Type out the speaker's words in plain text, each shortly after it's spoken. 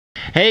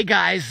Hey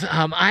guys,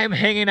 I'm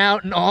hanging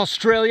out in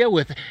Australia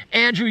with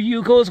Andrew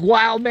Ucles,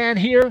 wild man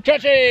here.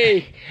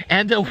 Chachi!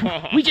 And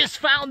we just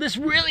found this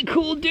really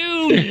cool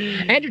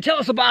dude. Andrew, tell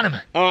us about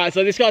him. Alright,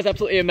 so this guy's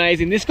absolutely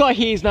amazing. This guy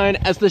here is known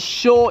as the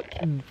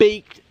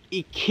short-beaked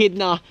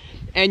echidna.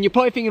 And you're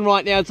probably thinking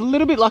right now, it's a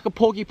little bit like a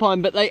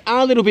porcupine, but they are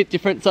a little bit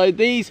different. So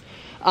these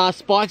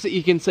spikes that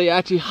you can see are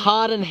actually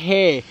hardened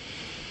hair.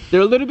 They're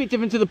a little bit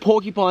different to the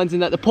porcupines in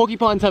that the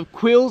porcupines have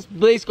quills,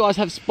 these guys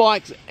have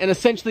spikes, and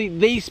essentially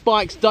these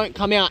spikes don't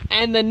come out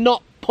and they're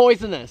not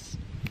poisonous.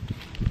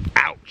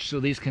 Ouch, so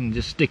these can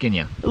just stick in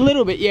you. A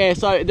little bit, yeah,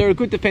 so they're a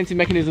good defensive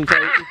mechanism. So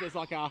if there's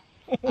like a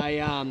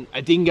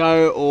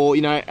dingo or,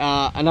 you know,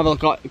 another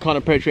kind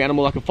of predatory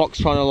animal like a fox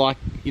trying to, like,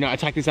 you know,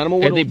 attack this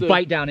animal. And they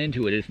bite down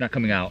into it, it's not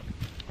coming out.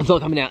 It's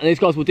not coming out, and these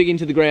guys will dig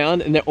into the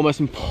ground and they're almost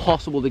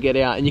impossible to get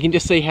out. And you can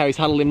just see how he's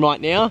huddled in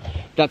right now.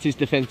 That's his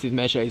defensive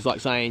measure. He's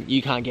like saying,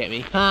 you can't get me.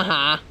 Ha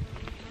ha.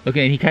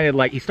 Okay, and he kind of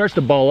like, he starts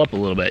to ball up a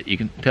little bit. You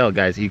can tell,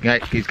 guys, he's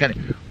kind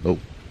of, oh.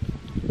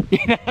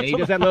 Yeah, he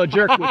does that little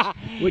jerk,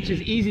 which is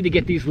easy to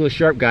get these little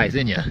sharp guys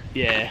in you.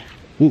 Yeah.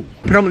 Ooh.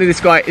 Predominantly this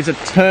guy is a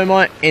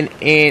termite and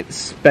ant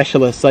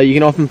specialist. So you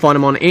can often find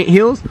him on ant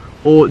hills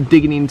or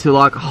digging into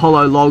like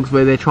hollow logs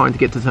where they're trying to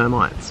get to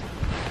termites.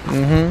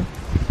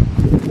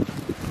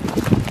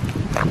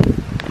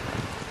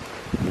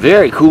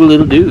 Very cool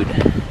little dude.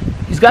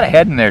 He's got a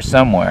head in there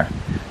somewhere.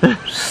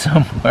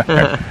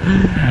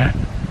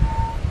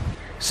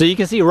 So you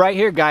can see right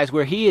here, guys,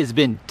 where he has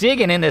been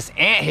digging in this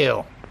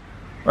anthill.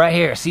 Right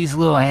here, see these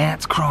little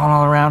ants crawling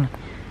all around.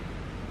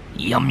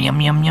 Yum,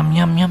 yum, yum, yum,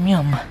 yum, yum,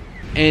 yum.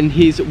 And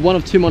he's one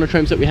of two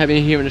monotremes that we have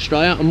in here in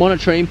Australia. A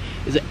monotreme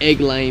is an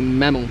egg-laying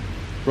mammal,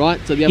 right?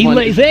 So the other one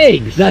lays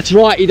eggs. That's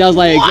right, he does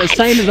lay What? eggs.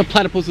 Same as a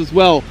platypus as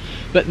well.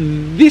 But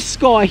this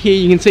guy here,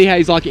 you can see how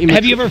he's like...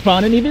 Have you ever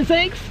found any of his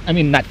eggs? I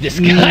mean, not this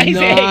guy's eggs,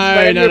 but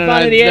have you ever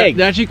found any eggs?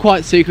 They're actually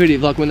quite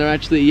secretive. Like when they're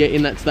actually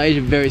in that stage,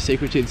 they're very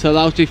secretive. So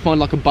they'll actually find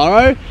like a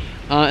burrow,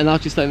 and they'll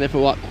actually stay in there for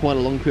like quite a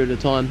long period of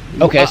time.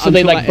 Okay, so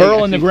they like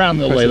burrow in the ground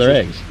and they'll lay their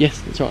eggs.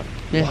 Yes, that's right.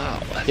 Yeah. Wow,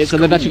 that's yeah, so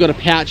they've actually got a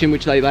pouch in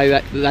which they lay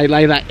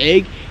that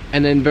egg,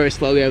 and then very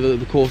slowly over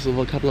the course of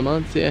a couple of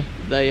months, yeah,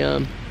 they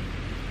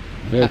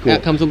Very cool.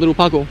 out comes a little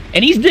puggle.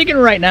 And he's digging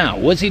right now.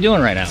 What's he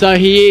doing right now? So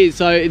he is.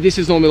 So this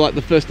is normally like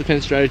the first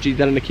defense strategy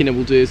that an echidna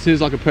will do. As soon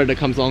as like a predator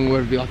comes along,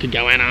 whether it be like a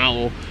goanna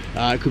or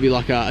it could be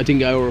like a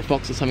dingo or a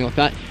fox or something like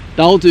that,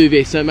 they'll do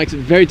this. So it makes it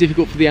very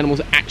difficult for the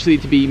animals actually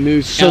to be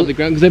moved out of the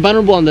ground because they're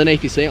vulnerable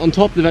underneath. You see, on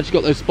top they've actually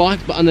got those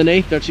spikes, but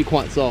underneath they're actually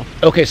quite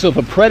soft. Okay, so if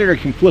a predator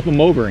can flip them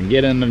over and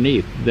get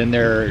underneath, then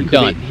they're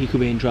done. He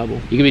could be in trouble.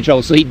 He could be in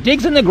trouble. So he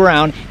digs in the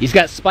ground. He's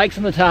got spikes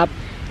on the top,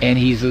 and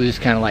he's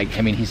just kind of like,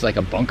 I mean, he's like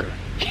a bunker.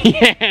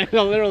 Yeah,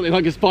 literally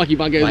like a spiky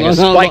bunker. Like a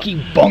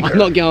spiky bunker. I'm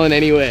not going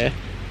anywhere.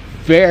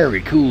 Very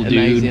cool, dude.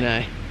 Amazing,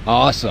 eh?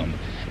 Awesome.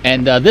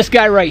 And this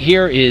guy right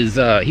here is,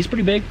 he's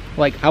pretty big.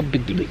 Like, how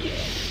big do they get?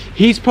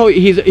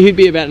 He'd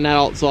be about an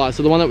adult size.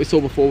 So the one that we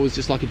saw before was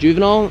just like a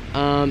juvenile.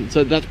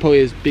 So that's probably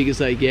as big as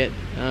they get.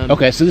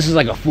 Okay, so this is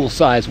like a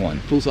full-size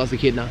one. Full-size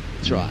echidna.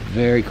 That's right.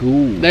 Very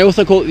cool. They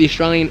also call it the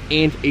Australian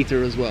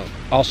Anteater as well.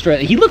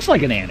 Australia. He looks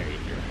like an anteater.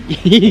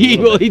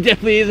 Well, he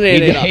definitely is an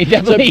anteater. He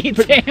definitely eats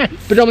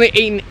ants.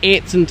 Predominantly eating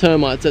ants and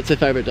termites. That's their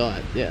favourite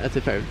diet. Yeah, that's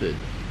their favourite food.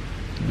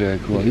 Very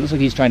cool. He looks like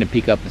he's trying to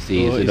peek up to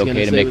see, is it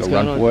okay to make a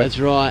run for it? That's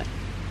right.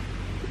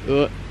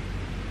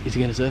 Is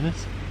he going to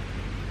surface?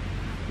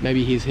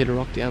 Maybe he's hit a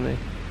rock down there.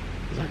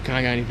 He's like,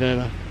 can't go any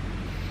further.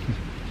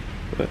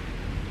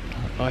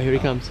 Oh, here he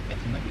comes.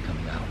 He might be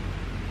coming out.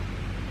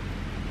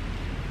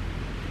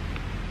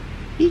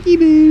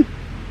 Peekaboo.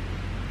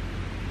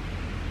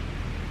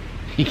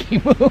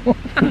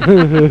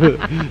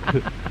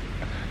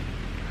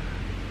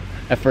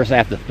 At first I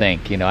have to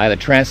think, you know, I had to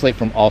translate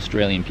from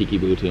Australian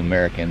peekaboo to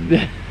American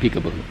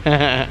peekaboo.